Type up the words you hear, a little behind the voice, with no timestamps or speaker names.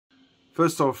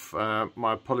First off,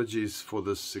 my apologies for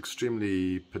this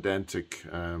extremely pedantic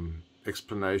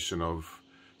explanation of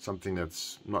something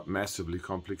that's not massively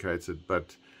complicated,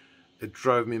 but it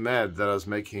drove me mad that I was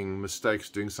making mistakes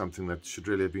doing something that should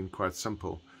really have been quite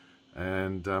simple.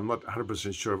 And I'm not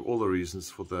 100% sure of all the reasons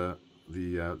for the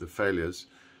failures,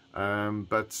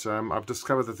 but I've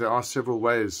discovered that there are several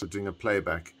ways of doing a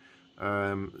playback.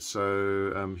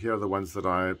 So here are the ones that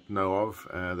I know of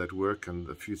that work, and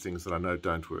a few things that I know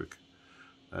don't work.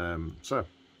 And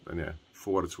yeah,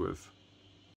 for what it's worth.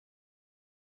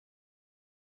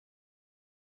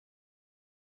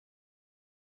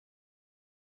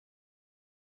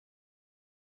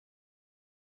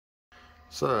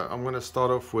 So I'm going to start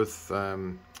off with,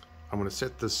 I'm going to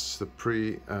set the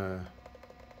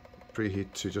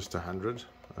preheat to just 100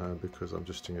 because I'm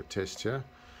just doing a test here.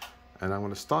 And I'm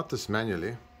going to start this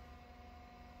manually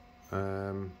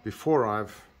before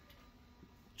I've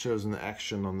chosen the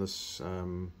action on this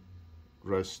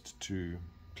roast to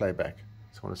playback.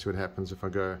 So I want to see what happens if I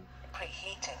go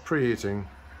preheating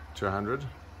to 100.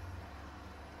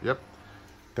 Yep.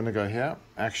 Going to go here,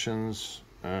 actions,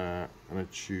 I'm going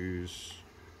to choose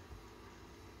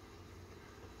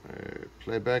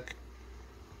playback.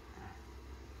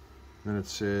 Then it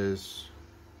says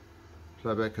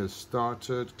playback has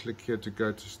started. Click here to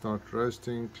go to start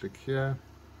roasting. Click here.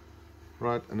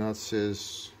 Right, and now it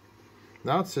says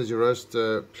your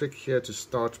roaster. Click here to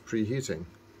start preheating.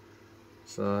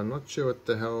 So I'm not sure what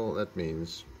the hell that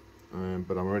means,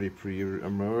 but I'm already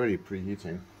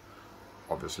preheating,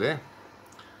 obviously.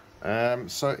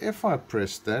 So if I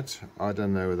press that, I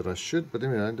don't know whether I should, but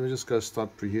anyway, let me just go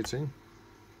start preheating.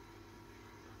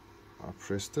 I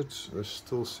pressed it. This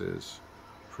still says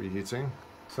preheating.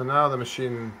 So now the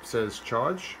machine says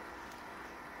charge.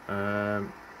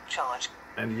 Charge.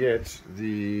 And yet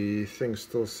the thing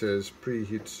still says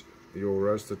preheat your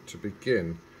roaster to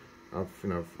begin. I've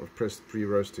pressed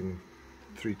pre-roasting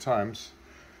 3 times.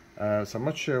 So I'm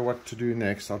not sure what to do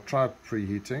next. I'll try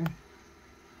preheating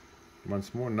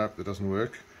once more. Nope, that doesn't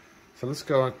work. So let's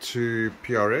go on to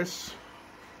PRS.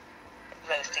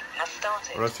 Roasting has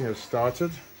started. Roasting has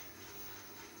started.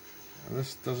 And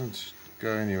this doesn't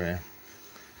go anywhere.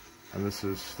 And this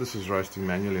is roasting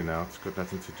manually now. It's got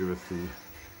nothing to do with the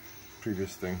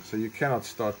previous thing. So you cannot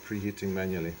start preheating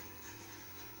manually.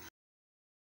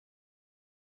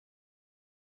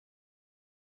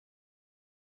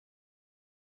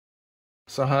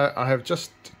 So I have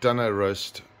just done a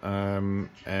roast and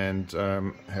it's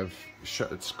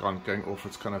going off.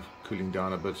 It's kind of cooling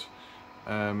down a bit.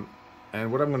 And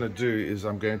what I'm going to do is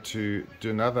I'm going to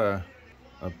do another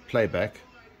playback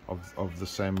of the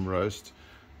same roast.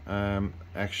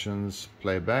 Actions,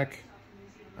 playback.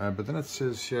 But then it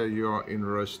says here you are in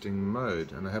roasting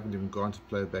mode, and I haven't even gone to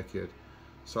playback yet.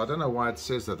 So I don't know why it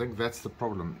says that. I think that's the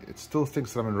problem. It still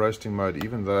thinks that I'm in roasting mode,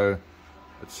 even though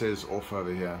it says off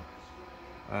over here.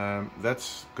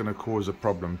 That's going to cause a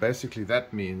problem. Basically,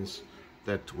 that means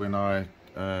that when I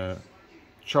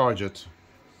charge it,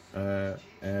 the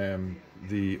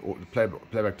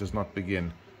playback does not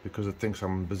begin because it thinks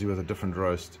I'm busy with a different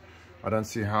roast. I don't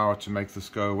see how to make this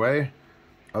go away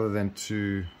other than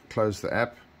to close the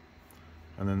app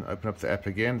and then open up the app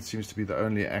again. It seems to be the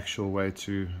only actual way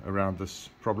around this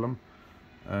problem.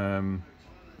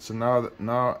 So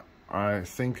now I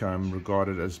think I'm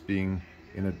regarded as being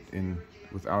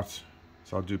without.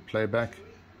 So I'll do playback.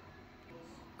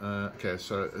 Okay,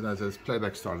 so there's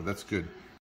playback started. That's good.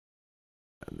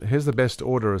 Here's the best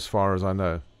order as far as I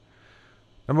know.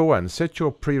 Number 1, set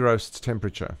your pre-roast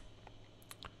temperature.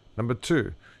 Number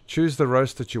 2, choose the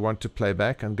roast that you want to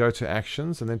playback and go to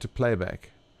actions and then to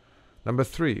playback. Number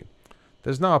 3,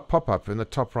 there's now a pop-up in the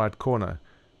top right corner.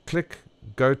 Click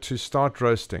go to start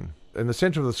roasting. In the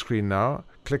center of the screen now,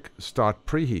 click start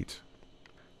preheat.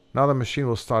 Now the machine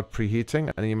will start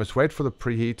preheating, and you must wait for the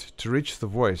preheat to reach the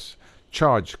voice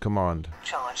charge command.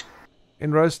 Charge.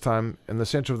 In roast time, in the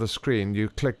center of the screen, you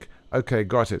click OK,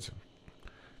 got it.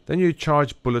 Then you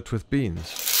charge bullet with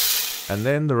beans, and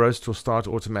then the roast will start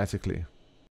automatically.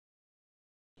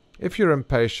 If you're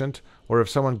impatient, or if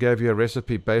someone gave you a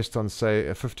recipe based on,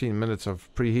 say, 15 minutes of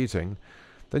preheating,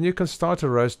 then you can start a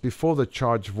roast before the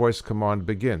charge voice command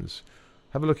begins.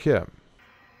 Have a look here.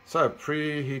 So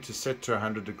preheat is set to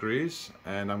 100 degrees,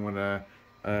 and I'm going to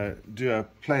do a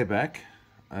playback,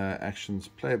 actions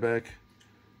playback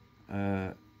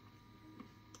of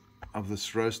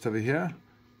this roast over here.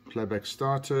 Playback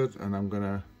started, and I'm going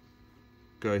to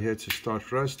go here to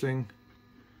start roasting,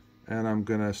 and I'm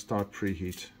going to start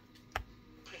preheat.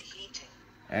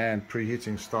 And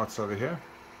preheating starts over here.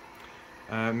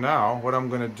 And now what I'm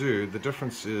going to do, the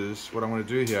difference is what I'm going to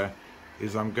do here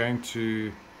is I'm going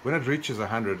to, when it reaches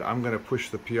 100, I'm going to push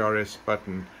the PRS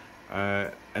button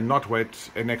and not wait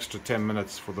an extra 10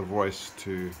 minutes for the voice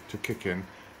to kick in,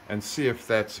 and see if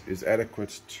that is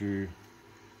adequate to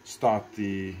start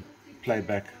the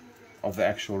playback of the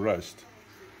actual roast.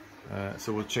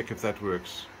 So we'll check if that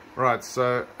works. Right,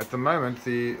 so at the moment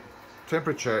the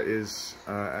temperature is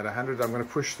at 100. I'm going to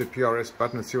push the PRS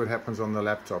button and see what happens on the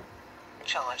laptop.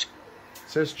 Charge. It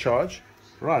says charge.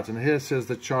 Right, and here it says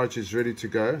the charge is ready to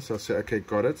go. So I say, okay,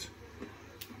 got it.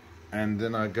 And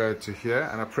then I go to here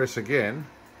and I press again.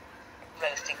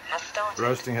 Roasting has started.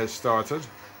 Roasting has started.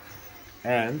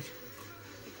 And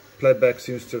playback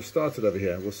seems to have started over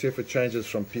here. We'll see if it changes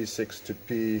from P6 to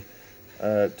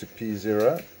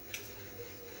P0.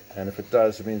 And if it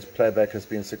does, it means playback has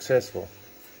been successful.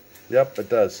 Yep, it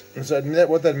does. And so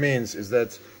what that means is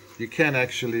that you can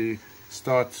actually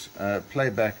start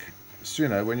playback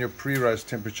sooner when your pre-roast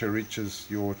temperature reaches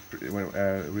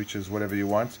reaches whatever you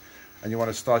want, and you want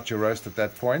to start your roast at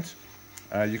that point.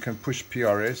 You can push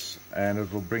PRS, and it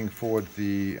will bring forward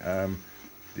the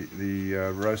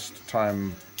roast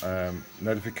time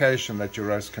notification that your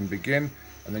roast can begin,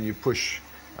 and then you push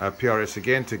PRS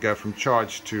again to go from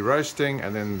charge to roasting,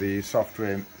 and then the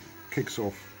software kicks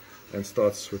off and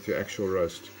starts with your actual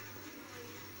roast.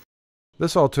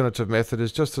 This alternative method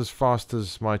is just as fast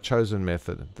as my chosen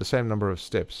method, the same number of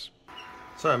steps.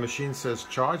 So machine says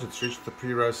charge, it's reached the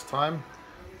pre-roast time,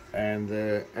 and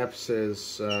the app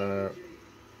says the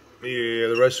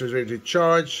roaster is ready to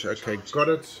charge. Okay, got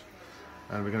it.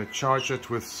 And we're going to charge it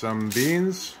with some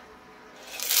beans.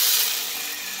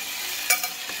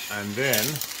 And then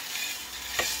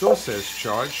it still says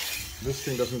charge. This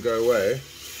thing doesn't go away.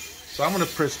 So I'm going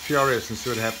to press PRS and see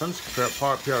what happens.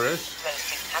 PRS.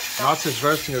 Now it says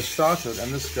roasting has started,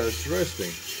 and this goes to roasting.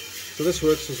 So this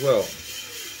works as well.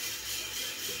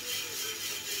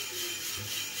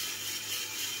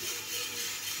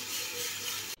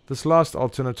 This last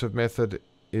alternative method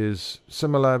is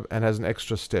similar and has an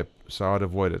extra step, so I'd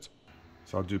avoid it.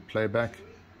 So I'll do playback.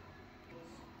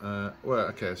 Well,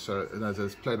 okay, so no,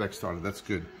 there's playback started, that's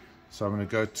good. So I'm going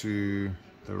to go to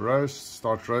the roast,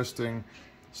 start roasting,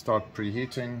 start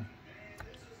preheating,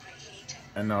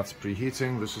 and now it's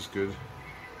preheating. This is good.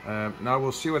 Now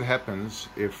we'll see what happens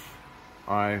if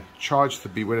I charge the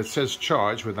bean. When it says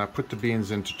charge, when I put the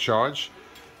beans into charge,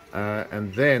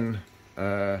 and then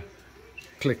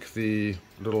click the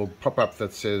little pop-up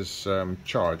that says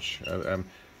charge.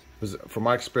 From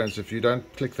my experience, if you don't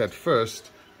click that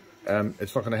first,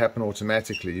 it's not going to happen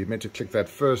automatically. You're meant to click that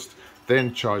first,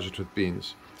 then charge it with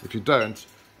beans. If you don't,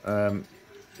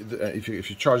 if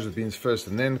you charge the beans first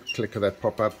and then click that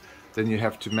pop-up, then you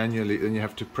have to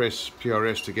press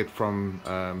PRS to get from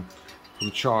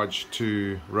charge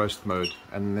to roast mode,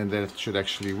 and then that should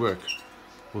actually work.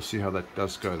 We'll see how that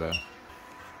does go there.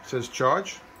 It says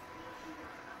charge.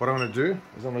 What I'm going to do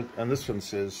is and this one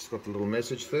says, it's got the little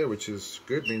message there, which is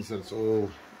good, means that it's all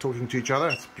talking to each other.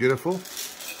 It's beautiful.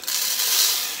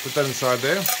 Put that inside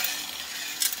there.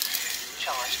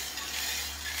 Charge.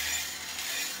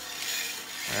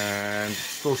 And it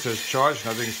still says charge,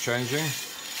 nothing's changing.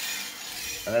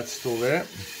 And that's still there.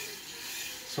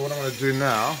 So what I'm going to do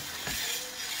now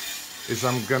is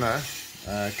I'm going to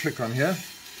click on here.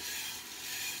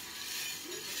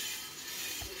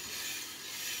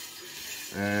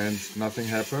 And nothing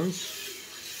happens.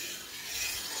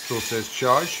 Still says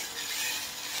charge.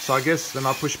 So I guess then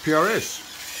I'll push PRS.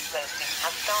 Roasting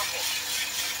has started.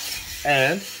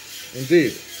 And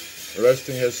indeed,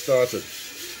 roasting has started.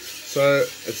 So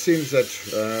it seems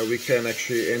that we can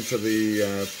actually enter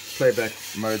the playback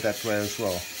mode that way as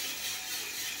well.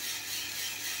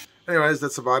 Anyways,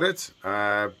 that's about it.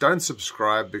 Don't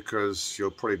subscribe because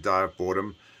you'll probably die of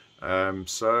boredom.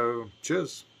 So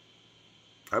cheers.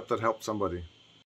 I hope that helped somebody.